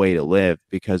way to live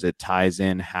because it ties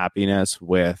in happiness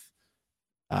with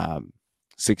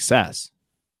success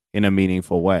in a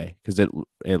meaningful way, because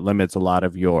it limits a lot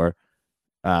of your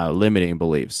limiting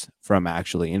beliefs from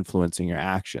actually influencing your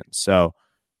actions. So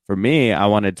for me, I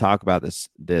want to talk about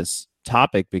this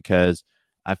topic because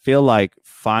I feel like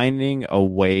finding a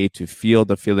way to feel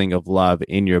the feeling of love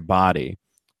in your body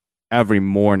every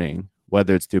morning,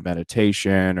 whether it's through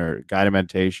meditation or guided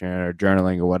meditation or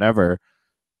journaling or whatever,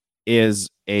 is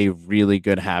a really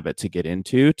good habit to get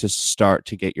into, to start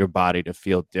to get your body to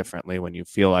feel differently when you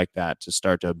feel like that, to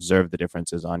start to observe the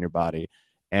differences on your body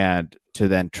and to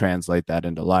then translate that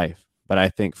into life. But I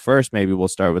think first, maybe we'll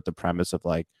start with the premise of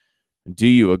like, do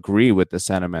you agree with the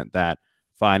sentiment that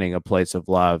finding a place of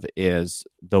love is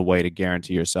the way to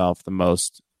guarantee yourself the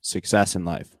most success in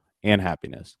life and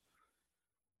happiness?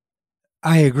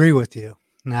 I agree with you.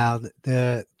 Now,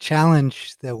 the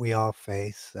challenge that we all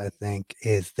face, I think,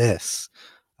 is this.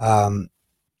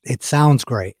 It sounds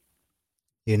great,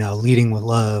 leading with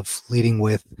love, leading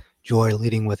with joy,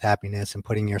 leading with happiness, and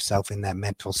putting yourself in that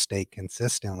mental state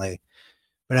consistently.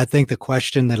 But I think the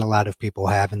question that a lot of people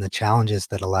have and the challenges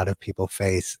that a lot of people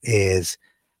face is,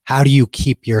 how do you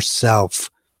keep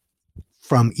yourself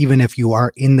from, even if you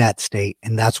are in that state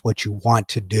and that's what you want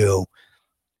to do,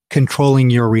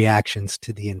 controlling your reactions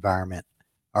to the environment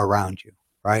around you,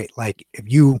 right? Like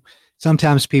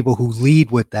sometimes people who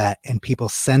lead with that and people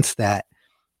sense that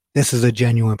this is a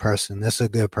genuine person, this is a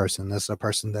good person, this is a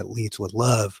person that leads with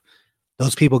love,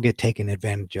 those people get taken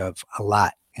advantage of a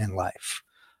lot in life,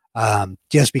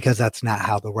 just because that's not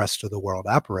how the rest of the world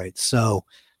operates. So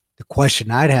the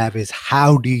question I'd have is,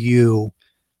 how do you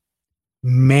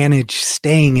manage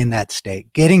staying in that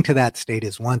state? Getting to that state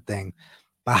is one thing,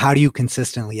 but how do you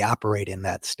consistently operate in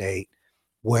that state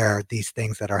where these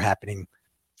things that are happening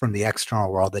from the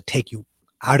external world that take you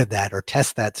out of that or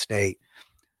test that state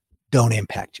don't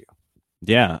impact you?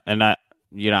 Yeah. And I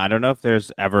don't know if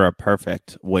there's ever a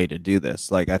perfect way to do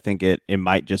this. Like, I think it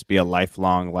might just be a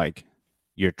lifelong, like,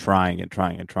 you're trying and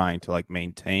trying and trying to like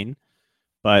maintain.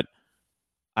 But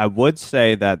I would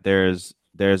say that there's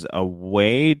a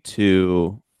way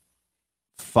to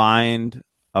find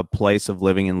a place of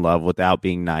living in love without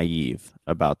being naive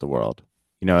about the world.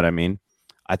 You know what I mean?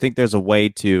 I think there's a way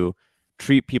to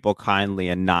treat people kindly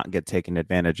and not get taken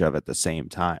advantage of at the same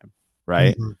time,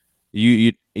 right? Mm-hmm.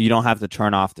 You don't have to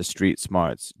turn off the street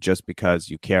smarts just because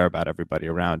you care about everybody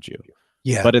around you.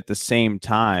 Yeah. But at the same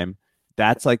time,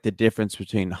 that's like the difference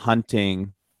between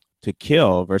hunting to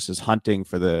kill versus hunting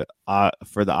for the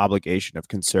obligation of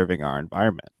conserving our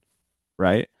environment,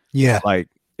 right? Yeah. Like,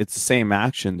 it's the same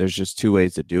action. There's just two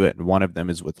ways to do it. And one of them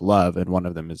is with love and one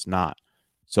of them is not.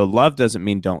 So love doesn't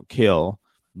mean don't kill.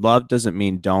 Love doesn't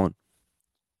mean don't,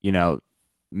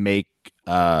 make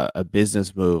a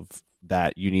business move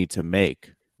that you need to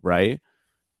make, right?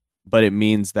 But it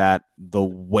means that the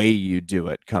way you do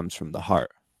it comes from the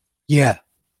heart. Yeah.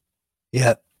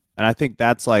 Yeah. And I think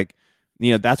that's like,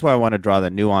 that's why I want to draw the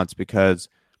nuance, because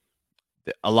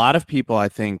a lot of people, I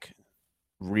think,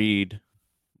 read,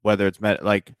 whether it's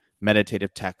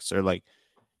meditative texts or like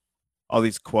all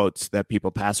these quotes that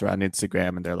people pass around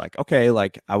Instagram, and they're like, okay,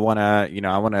 like I want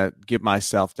to give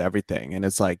myself to everything. And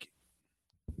it's like,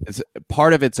 it's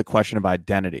part of it's a question of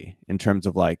identity in terms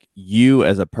of like, you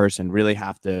as a person really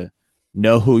have to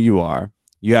know who you are.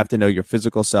 You have to know your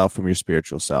physical self from your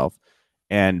spiritual self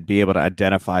and be able to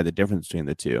identify the difference between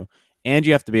the two. And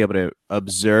you have to be able to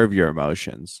observe your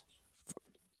emotions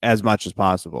as much as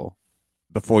possible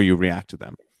before you react to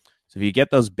them. So if you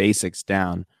get those basics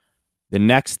down, the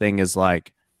next thing is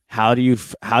like, how do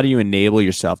you enable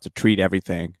yourself to treat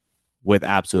everything with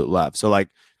absolute love? So like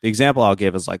the example I'll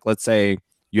give is like, let's say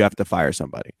you have to fire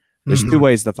somebody. There's two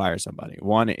ways to fire somebody.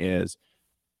 One is,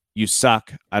 you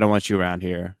suck, I don't want you around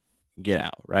here, get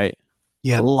out, right?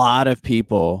 Yeah. A lot of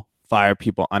people fire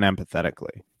people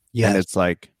unempathetically. Yeah. And it's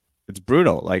like, it's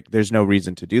brutal. Like, there's no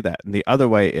reason to do that. And the other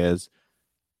way is,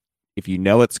 if you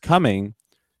know it's coming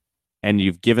and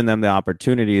you've given them the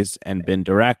opportunities and been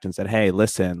direct and said, hey,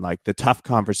 listen, like the tough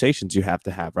conversations you have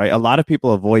to have, right? A lot of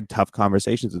people avoid tough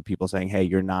conversations with people saying, hey,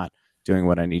 you're not doing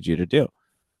what I need you to do.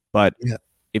 But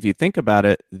if you think about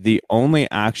it, the only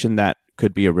action that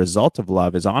could be a result of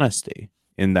love is honesty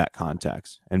in that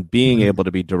context, and being able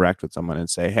to be direct with someone and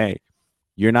say, hey,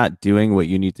 you're not doing what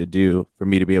you need to do for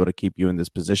me to be able to keep you in this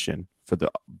position for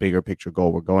the bigger picture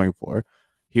goal we're going for.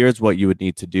 Here's what you would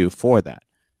need to do for that.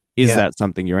 Is that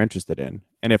something you're interested in?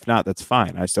 And if not, that's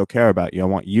fine. I still care about you. I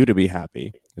want you to be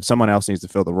happy. If someone else needs to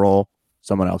fill the role,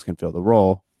 someone else can fill the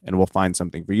role, and we'll find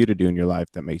something for you to do in your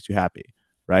life that makes you happy.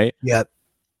 Right? Yep.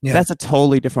 Yeah. That's a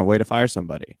totally different way to fire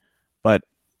somebody. But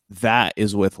that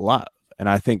is with love. And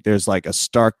I think there's like a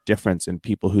stark difference in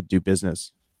people who do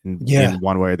business in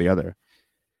one way or the other.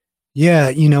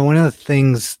 Yeah. One of the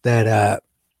things that,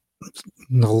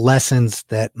 the lessons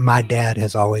that my dad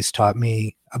has always taught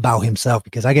me about himself,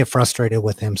 because I get frustrated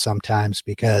with him sometimes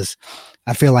because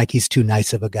I feel like he's too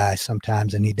nice of a guy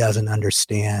sometimes, and he doesn't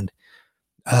understand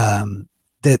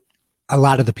that a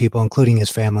lot of the people, including his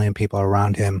family and people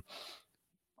around him,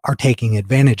 are taking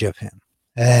advantage of him.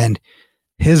 And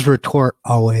his retort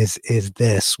always is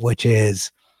this, which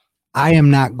is, I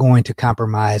am not going to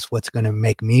compromise what's going to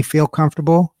make me feel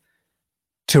comfortable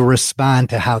to respond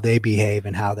to how they behave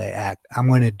and how they act. I'm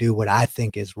going to do what I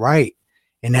think is right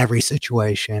in every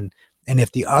situation. And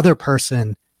if the other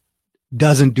person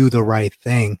doesn't do the right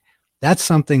thing, that's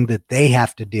something that they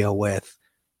have to deal with,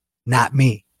 not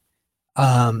me.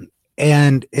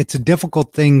 And it's a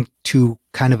difficult thing to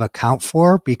kind of account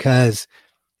for, because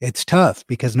it's tough,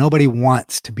 because nobody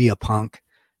wants to be a punk.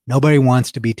 Nobody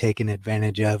wants to be taken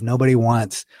advantage of. Nobody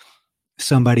wants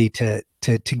somebody to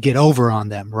get over on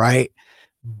them, right?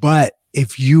 But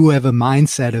if you have a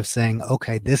mindset of saying,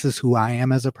 okay, this is who I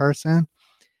am as a person,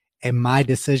 and my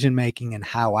decision making and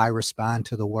how I respond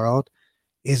to the world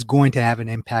is going to have an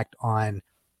impact on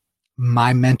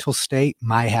my mental state,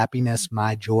 my happiness,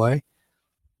 my joy,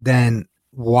 then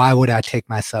why would I take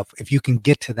myself, if you can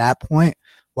get to that point,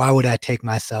 why would I take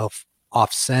myself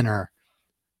off center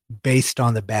based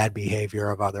on the bad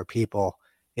behavior of other people?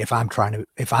 If I'm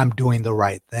doing the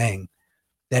right thing,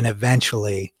 then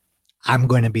eventually I'm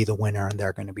going to be the winner and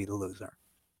they're going to be the loser.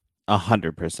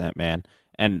 100%, man.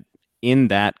 And in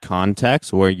that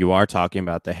context where you are talking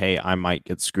about hey, I might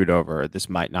get screwed over, or this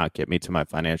might not get me to my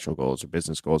financial goals or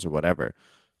business goals or whatever,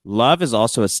 love is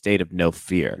also a state of no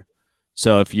fear.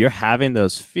 So if you're having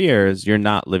those fears, you're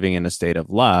not living in a state of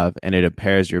love, and it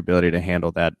impairs your ability to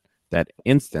handle that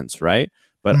instance, right?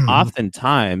 But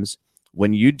oftentimes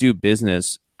when you do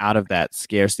business out of that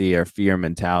scarcity or fear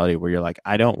mentality where you're like,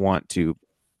 I don't want to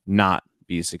not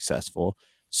be successful,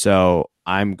 so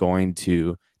I'm going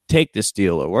to take this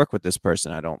deal or work with this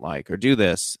person I don't like or do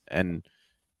this, and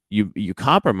you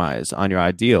compromise on your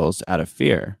ideals out of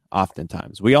fear.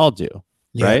 Oftentimes we all do,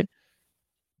 right?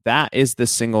 That is the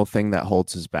single thing that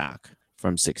holds us back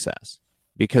from success,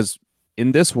 because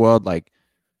in this world, like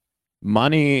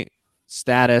money,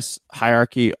 status,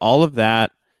 hierarchy, all of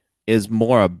that is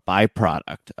more a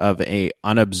byproduct of a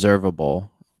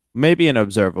unobservable, maybe an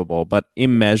observable, but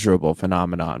immeasurable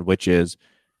phenomenon, which is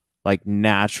like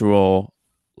natural,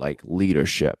 like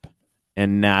leadership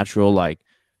and natural, like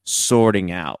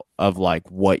sorting out of like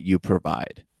what you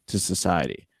provide to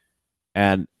society.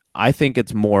 And I think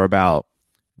it's more about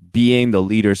being the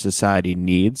leader society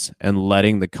needs and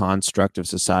letting the construct of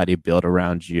society build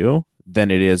around you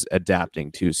than it is adapting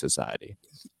to society.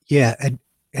 Yeah.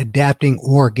 Adapting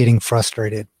or getting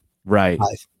frustrated. Right.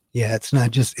 Yeah. It's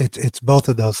not just, it's both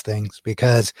of those things,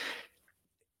 because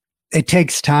it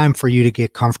takes time for you to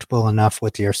get comfortable enough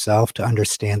with yourself to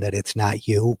understand that it's not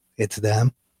you, it's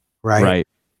them. Right.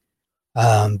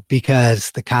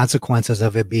 Because the consequences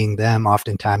of it being them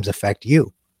oftentimes affect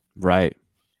you. Right.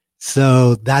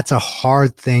 So that's a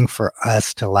hard thing for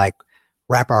us to like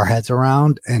wrap our heads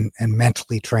around and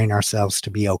mentally train ourselves to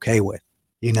be okay with,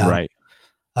 Right.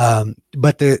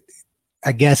 But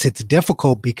I guess it's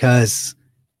difficult because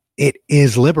it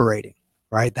is liberating,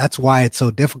 right? That's why it's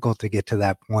so difficult to get to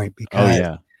that point,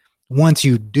 because once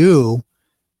you do,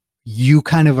 you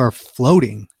kind of are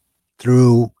floating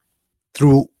through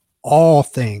all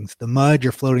things. The mud,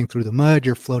 you're floating through the mud,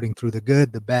 you're floating through the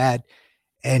good, the bad,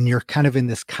 and you're kind of in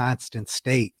this constant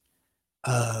state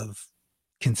of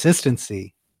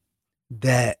consistency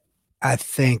that I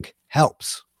think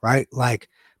helps, right? Like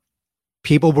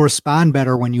people respond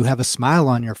better when you have a smile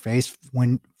on your face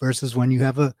versus when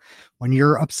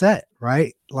you're upset,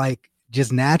 right? Like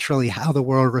just naturally how the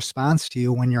world responds to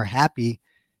you when you're happy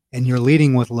and you're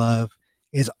leading with love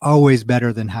is always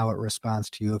better than how it responds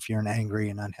to you if you're an angry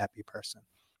and unhappy person.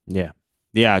 Yeah.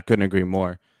 Yeah, I couldn't agree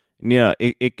more. Yeah,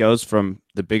 it goes from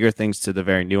the bigger things to the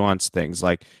very nuanced things.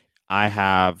 Like I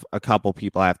have a couple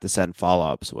people I have to send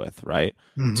follow-ups with, right?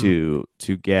 To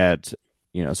get,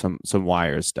 some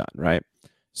wires done, right?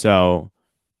 So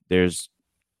there's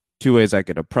two ways I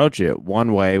could approach it.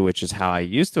 One way, which is how I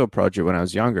used to approach it when I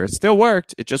was younger, it still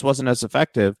worked, it just wasn't as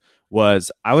effective,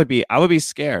 was I would be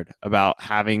scared about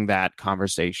having that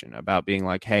conversation, about being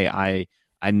like, hey,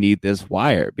 I need this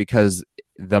wire, because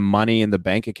the money in the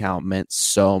bank account meant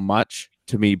so much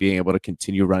to me being able to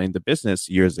continue running the business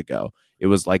years ago. It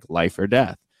was like life or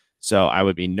death. So I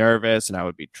would be nervous and I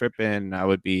would be tripping. And I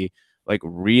would be like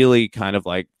really kind of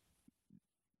like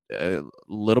a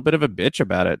little bit of a bitch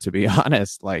about it, to be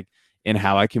honest, like in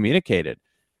how I communicated.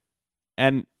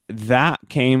 And that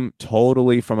came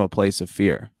totally from a place of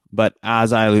fear. But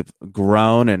as I've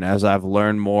grown and as I've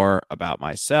learned more about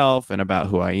myself and about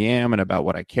who I am and about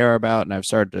what I care about, and I've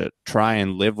started to try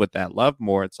and live with that love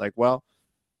more, it's like, well,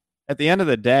 at the end of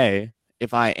the day,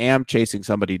 if I am chasing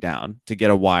somebody down to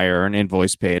get a wire or an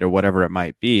invoice paid or whatever it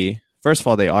might be, first of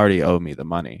all, they already owe me the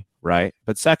money, right?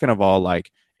 But second of all,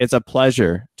 like, it's a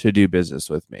pleasure to do business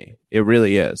with me. It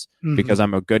really is, because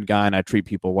I'm a good guy and I treat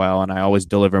people well and I always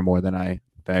deliver more than I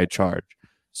charge.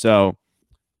 So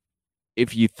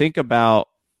if you think about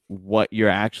what you're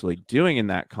actually doing in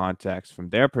that context from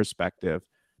their perspective,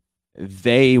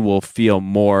 they will feel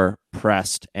more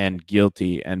pressed and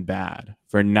guilty and bad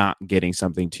for not getting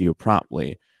something to you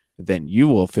promptly than you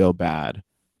will feel bad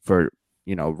for,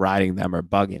 riding them or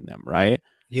bugging them, right?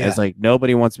 Yeah. It's like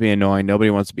nobody wants to be annoying, nobody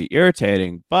wants to be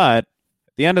irritating, but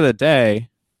at the end of the day,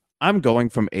 I'm going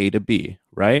from A to B,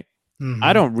 right?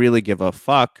 I don't really give a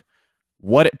fuck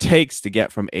what it takes to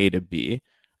get from A to B.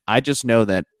 I just know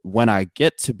that when I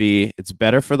get to B, it's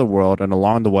better for the world. And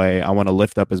along the way, I want to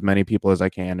lift up as many people as I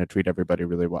can and treat everybody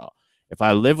really well. If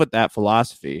I live with that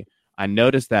philosophy, I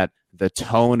notice that the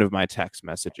tone of my text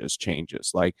messages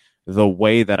changes. Like the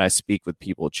way that I speak with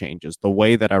people changes. The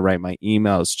way that I write my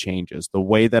emails changes. The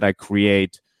way that I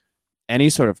create any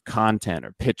sort of content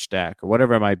or pitch deck or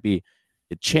whatever it might be,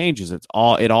 it changes. It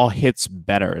all hits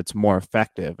better. It's more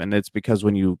effective. And it's because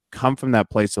when you come from that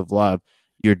place of love,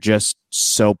 you're just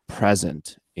so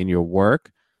present in your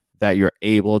work that you're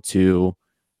able to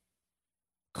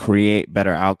create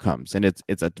better outcomes. And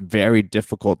it's a very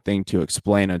difficult thing to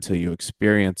explain until you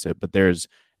experience it. But there's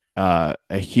a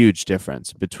huge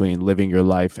difference between living your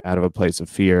life out of a place of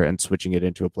fear and switching it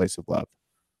into a place of love.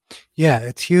 Yeah,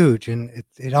 it's huge. And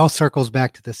it all circles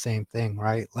back to the same thing,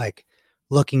 right? Like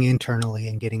looking internally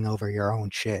and getting over your own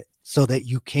shit so that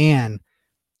you can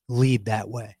lead that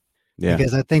way. Yeah.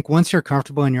 Because I think once you're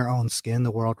comfortable in your own skin,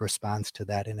 the world responds to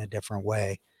that in a different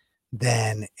way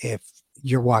than if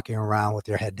you're walking around with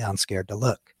your head down, scared to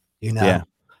look, Yeah.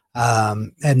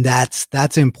 And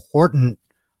that's important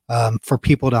for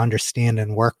people to understand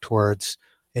and work towards,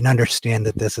 and understand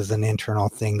that this is an internal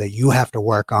thing that you have to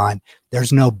work on.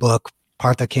 There's no book.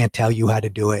 Partha can't tell you how to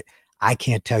do it. I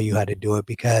can't tell you how to do it,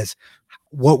 because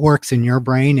what works in your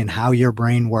brain and how your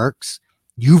brain works,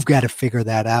 you've got to figure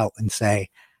that out and say,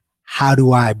 how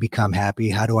do I become happy?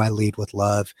 How do I lead with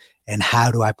love? And how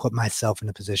do I put myself in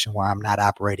a position where I'm not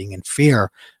operating in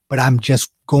fear, but I'm just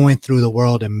going through the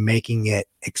world and making it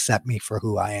accept me for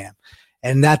who I am?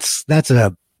 And it's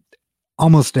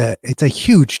a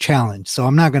huge challenge. So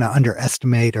I'm not going to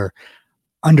underestimate or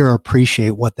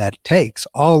underappreciate what that takes.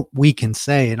 All we can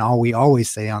say, and all we always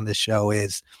say on this show,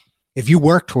 is if you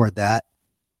work toward that,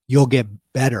 you'll get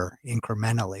better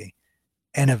incrementally,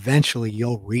 and eventually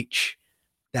you'll reach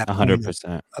that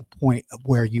 100%. A point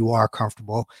where you are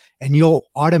comfortable, and you'll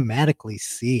automatically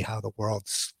see how the world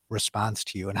responds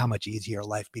to you and how much easier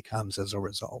life becomes as a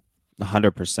result.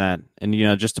 100%.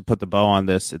 And, just to put the bow on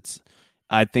this,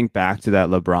 I think back to that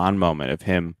LeBron moment of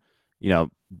him,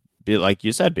 like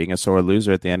you said, being a sore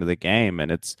loser at the end of the game.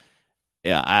 And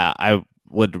I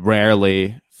would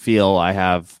rarely feel I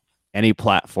have any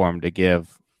platform to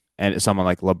give someone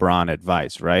like LeBron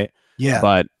advice, right? Yeah.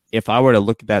 But if I were to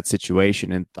look at that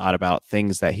situation and thought about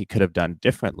things that he could have done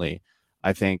differently,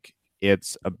 I think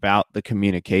it's about the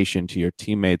communication to your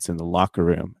teammates in the locker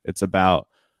room. It's about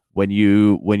when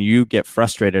you get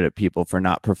frustrated at people for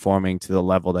not performing to the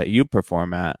level that you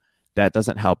perform at, that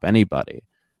doesn't help anybody.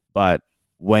 But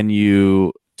when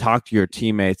you talk to your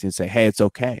teammates and say, hey, it's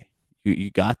okay.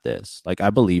 You got this. Like, I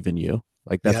believe in you.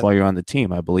 Like, that's why you're on the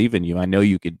team. I believe in you. I know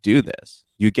you could do this.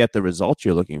 You get the results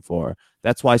you're looking for.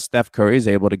 That's why Steph Curry is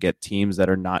able to get teams that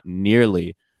are not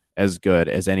nearly as good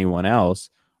as anyone else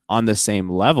on the same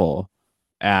level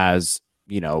as,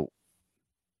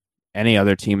 any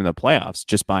other team in the playoffs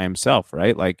just by himself,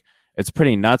 right? Like, it's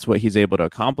pretty nuts what he's able to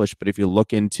accomplish. But if you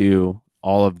look into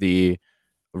all of the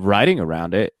writing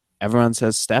around it, everyone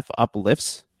says Steph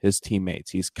uplifts his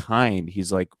teammates. He's kind.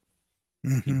 He's like,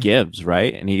 he gives,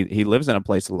 right? And he lives in a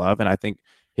place of love. And I think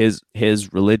his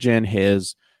religion,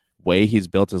 his way he's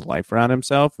built his life around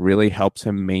himself really helps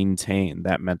him maintain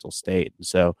that mental state.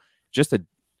 So just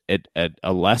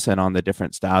a lesson on the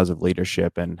different styles of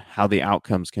leadership and how the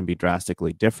outcomes can be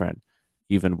drastically different,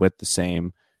 even with the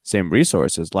same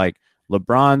resources. Like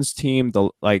LeBron's team,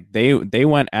 they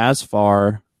went as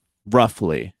far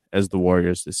roughly as the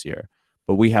Warriors this year,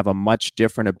 but we have a much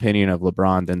different opinion of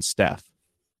LeBron than Steph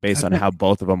based on how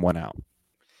both of them went out.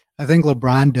 I think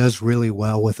LeBron does really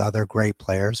well with other great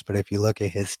players, but if you look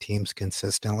at his teams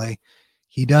consistently,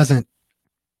 he doesn't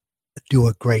do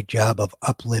a great job of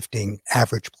uplifting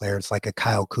average players like a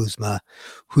Kyle Kuzma,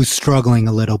 who's struggling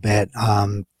a little bit,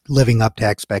 living up to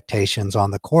expectations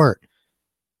on the court.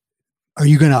 Are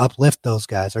you going to uplift those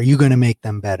guys? Are you going to make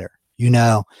them better?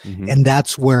 And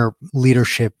that's where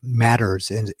leadership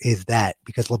matters, is that,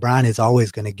 because LeBron is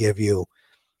always going to give you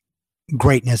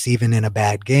greatness even in a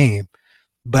bad game.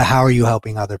 But how are you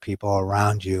helping other people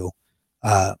around you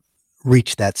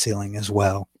reach that ceiling as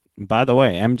well? By the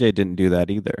way, MJ didn't do that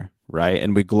either, right?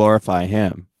 And we glorify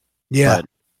him. Yeah. But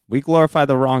we glorify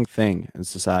the wrong thing in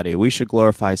society. We should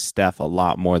glorify Steph a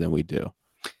lot more than we do.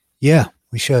 Yeah,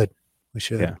 we should. We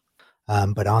should. Yeah.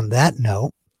 But on that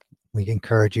note, we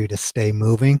encourage you to stay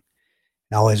moving.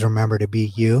 And always remember to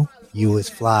be you. You is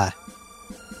fly.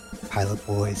 Pilot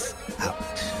Boys out.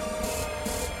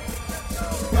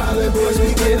 Pilot boys,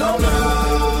 we get on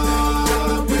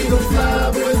up. We gon'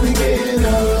 fly, boys, we get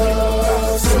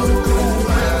up. So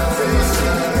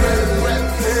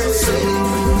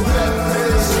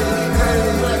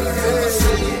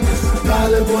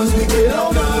pilot boys, we get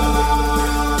on up.